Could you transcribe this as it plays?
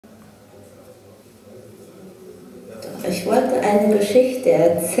Ich wollte eine Geschichte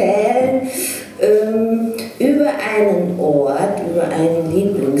erzählen über einen Ort, über einen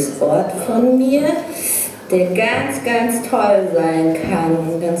Lieblingsort von mir, der ganz, ganz toll sein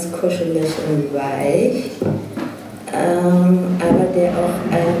kann, ganz kuschelig und weich, aber der auch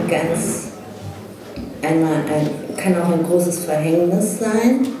kann auch ein großes Verhängnis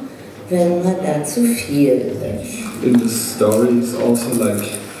sein, wenn man da zu viel ist. In the story is also like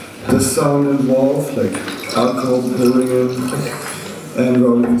the sound involved, like alcohol pouring in and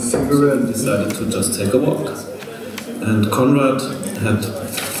rolling a cigarette. Decided to just take a walk, and Conrad had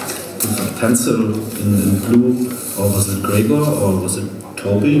a pencil in blue, or was it Gregor, or was it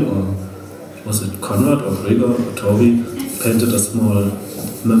Toby, or was it Conrad or Gregor or Toby, painted a small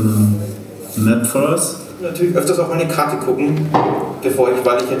map for us. Natürlich öfters auf meine Karte gucken,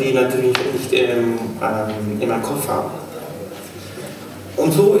 weil ich ja die natürlich nicht in meinem Kopf habe.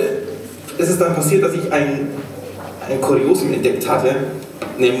 Und so ist es dann passiert, dass ich ein Kuriosum entdeckt hatte,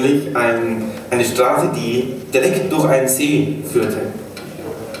 nämlich eine Straße, die direkt durch einen See führte.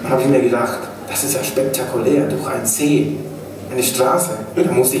 Da habe ich mir gedacht, das ist ja spektakulär, durch einen See, eine Straße,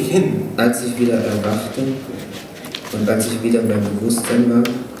 da muss ich hin. Als ich wieder erwachte und als ich wieder beim Bewusstsein war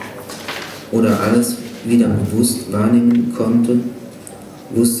oder alles wieder bewusst wahrnehmen konnte,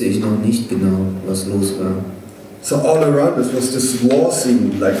 wusste ich noch nicht genau, was los war. So all around us was this war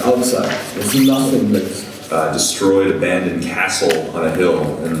scene, like outside. There's nothing like destroyed, abandoned castle on a hill,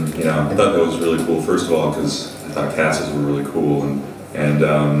 and I thought that was really cool. First of all, because I thought castles were really cool, and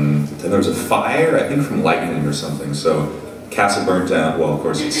then there was a fire, I think from lightning or something. So castle burnt down. Well, of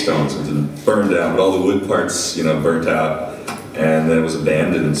course it's stone, so it didn't burn down, but all the wood parts, burnt out, and then it was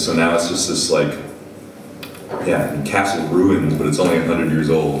abandoned. So now it's just this like. Yeah, castle ruins, but it's only 100 years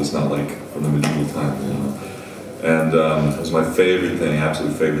old. It's not like from the medieval time, And it was my favorite thing,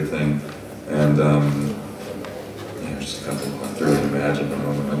 absolute favorite thing. And just a couple I thoroughly imagined the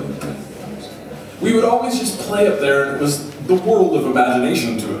moment. We would always just play up there, and it was the world of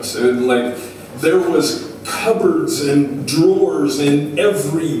imagination to us. There was cupboards and drawers in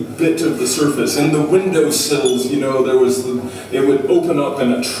every bit of the surface, and the windowsills, it would open up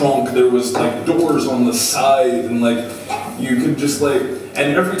in a trunk, there was like doors on the side, and you could just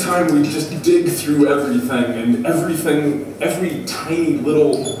and every time we'd just dig through everything, and every tiny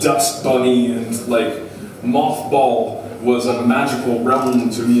little dust bunny and mothball was a magical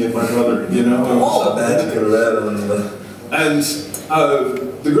realm to me and my brother, Oh, magical realm. And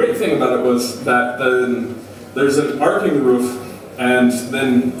the great thing about it was that there's an arcing roof, and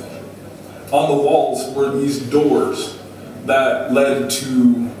then on the walls were these doors that led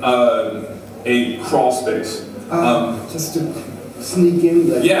to a crawl space. Just to sneak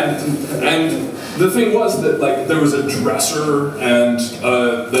in. And the thing was that there was a dresser, and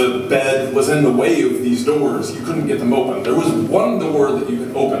the bed was in the way of these doors. You couldn't get them open. There was one door that you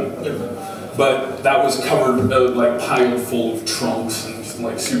could open, but that was covered, piled full of trunks and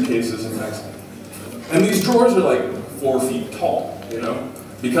suitcases and things. And these drawers are 4 feet tall,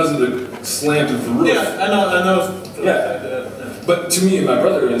 because of the slant of the roof. Yeah, I know. Yeah. But to me and my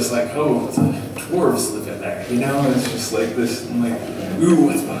brother, it's the dwarves live in there, It's just this, I'm ooh,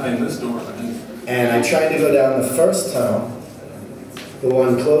 what's behind this door? And I tried to go down the first tunnel, the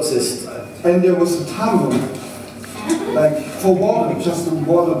one closest. And there was a tunnel, for water, just a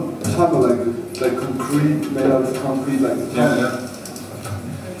water tunnel, like concrete, made out of concrete, Yeah.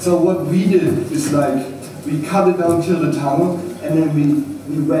 So what we did is we cut it down till the tunnel, and then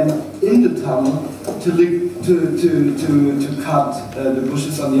we went in the tunnel to cut the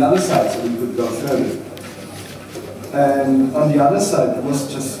bushes on the other side so we could go further. And on the other side it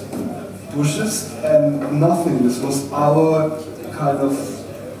was just bushes and nothing. This was our kind of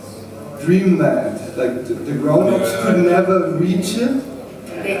dreamland. The grown-ups could never reach it.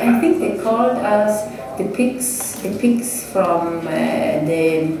 I think they called us the pigs from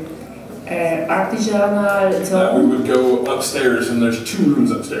the artisanal zone. We would go upstairs, and there's 2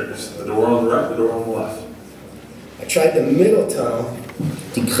 rooms upstairs. The door on the right, the door on the left. I tried the middle tunnel.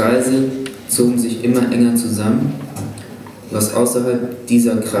 Die Kreise zogen sich immer enger zusammen. Was außerhalb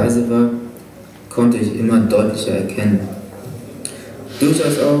dieser Kreise war, konnte ich immer deutlicher erkennen.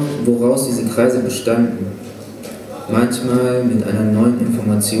 Durchaus auch, woraus diese Kreise bestanden. Manchmal mit einer neuen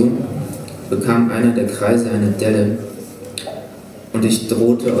Information bekam einer der Kreise eine Delle und ich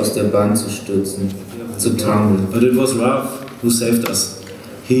drohte aus der Bahn zu stürzen, zu taumeln. But it was Ralph who saved us.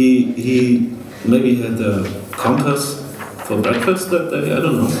 He maybe had a compass for breakfast that day, I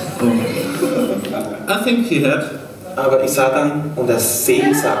don't know. I think he had. Aber ich sah dann, und der See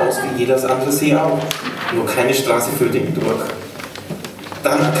sah aus wie jedes andere See auch, nur keine Straße führte ihn durch.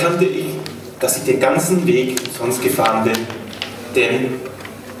 Dann erkannte ich, dass ich den ganzen Weg umsonst gefahren bin, denn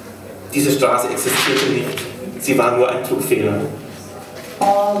diese Straße existierte nicht. Sie war nur ein Flugfehler.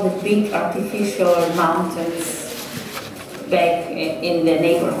 All the big artificial mountains back in the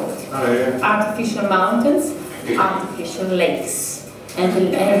neighborhood. Oh, yeah. Artificial mountains, artificial lakes. And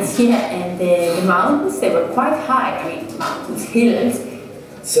the mountains, they were quite high. I mean, mountains, hills.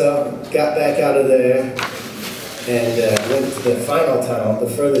 So, got back out of there and went to the final tunnel, the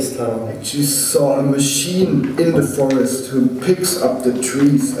furthest tunnel. She saw a machine in the forest who picks up the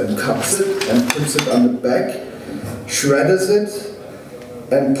trees and cuts it and puts it on the back, shreds it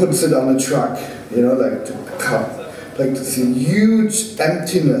and puts it on a truck, you know, like to cut, like this huge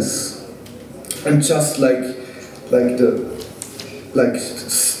emptiness and just like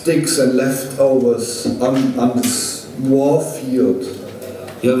sticks and leftovers on this war field.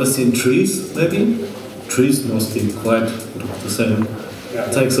 You ever seen trees, maybe? Trees mostly quite the same. Yeah.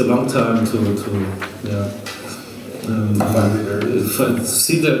 It takes a long time to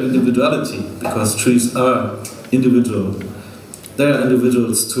see their individuality, because trees are individual. They are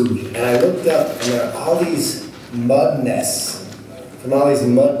individuals too. And I looked up and there are all these mud nests from all these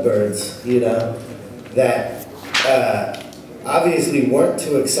mud birds, you know, that obviously weren't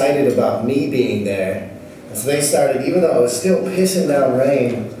too excited about me being there. And so they started, even though it was still pissing down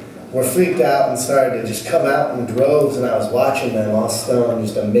rain, were freaked out and started to just come out in droves, and I was watching them all stoned,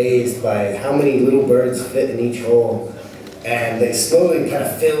 just amazed by how many little birds fit in each hole. And they slowly kind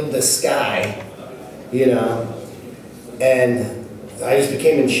of filled the sky, you know, and I just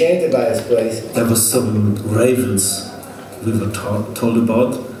became enchanted by this place. There was some ravens we were told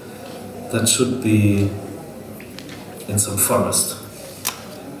about that should be in some forest.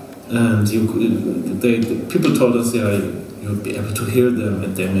 And people told us, yeah, you'll be able to hear them,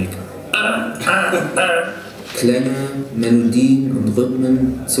 and they make Klänge, Melodien und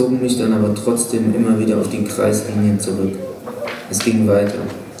Rhythmen zogen mich dann aber trotzdem immer wieder auf die Kreislinien zurück. Es ging weiter.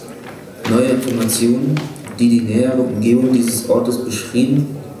 Neue Informationen, die die nähere Umgebung dieses Ortes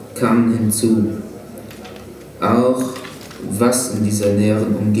beschrieben, kamen hinzu. Auch was in dieser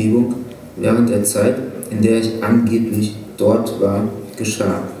näheren Umgebung während der Zeit, in der ich angeblich dort war,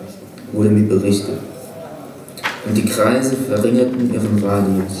 geschah, wurde mir berichtet. Und die Kreise verringerten ihren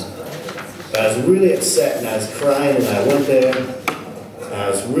Radius. I was really upset and I was crying and I went there and I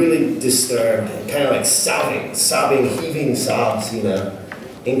was really disturbed and kind of like sobbing, heaving sobs, you know,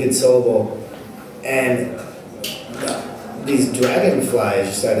 inconsolable. And these dragonflies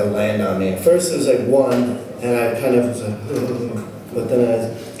just started to land on me. At first it was like one and I kind of was like, but then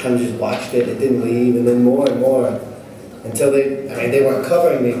I kind of just watched it, it didn't leave, and then more and more until they weren't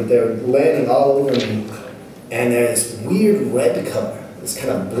covering me, but they were landing all over me. And there's this weird red color, this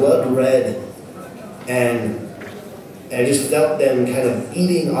kind of blood red, and I just felt them kind of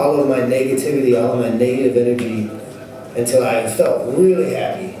eating all of my negativity, all of my negative energy, until I felt really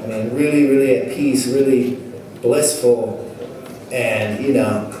happy. I mean, really, really at peace, really blissful, and you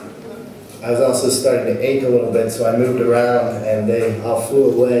know, I was also starting to ache a little bit, so I moved around, and they all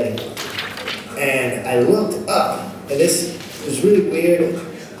flew away. And I looked up, and this was really weird,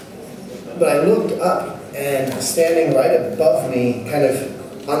 but I looked up, and standing right above me, kind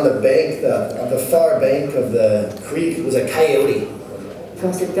of on the bank, the far bank of the creek, was a coyote.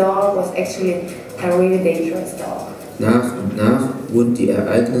 Because the dog was actually a really dangerous dog. Nach und nach wurden die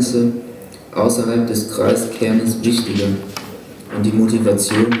Ereignisse außerhalb des Kreiskernes wichtiger und die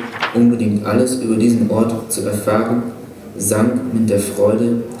Motivation, unbedingt alles über diesen Ort zu erfahren, sank mit der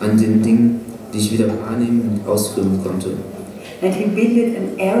Freude an den Dingen, die ich wieder wahrnehmen und ausführen konnte. And he built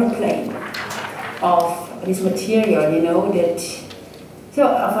an airplane of this material, you know,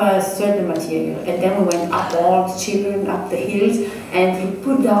 of a certain material. And then we went up all the children, up the hills, and he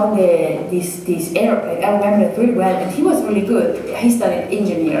put down this airplane. I remember it really well, and he was really good. He studied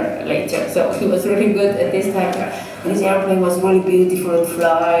engineer later, so he was really good at this time. And this airplane was really beautiful and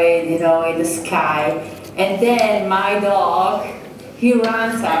flying, you know, in the sky. And then my dog, he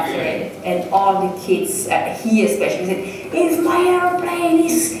runs after it, and all the kids, he especially, said, "It's my airplane,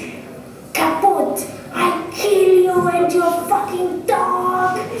 it's kaput! I kill you and your fucking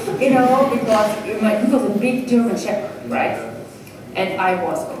dog!" You know, because he was a big German Shepherd, right? And I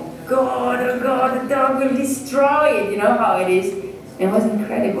was, oh God, the dog will destroy it, you know how it is. It was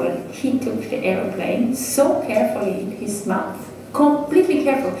incredible. He took the airplane so carefully in his mouth, completely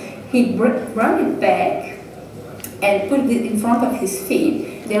careful. He brought it back and put it in front of his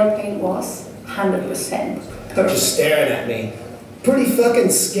feet. The airplane was 100% perfect. Just staring at me, pretty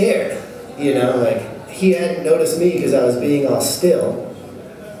fucking scared, you know, like he hadn't noticed me because I was being all still,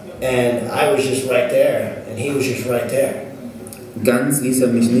 and I was just right there, and he was just right there. Ganz ließ er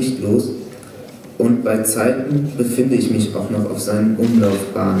mich nicht los, und bei Zeiten befinde ich mich auch noch auf seinen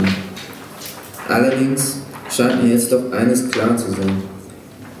Umlaufbahnen. Allerdings scheint mir jetzt doch eines klar zu sein.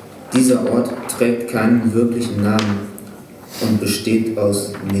 Dieser Ort trägt keinen wirklichen Namen und besteht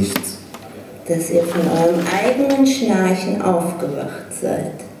aus nichts. Dass ihr von eurem eigenen Schnarchen aufgewacht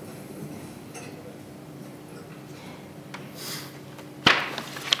seid.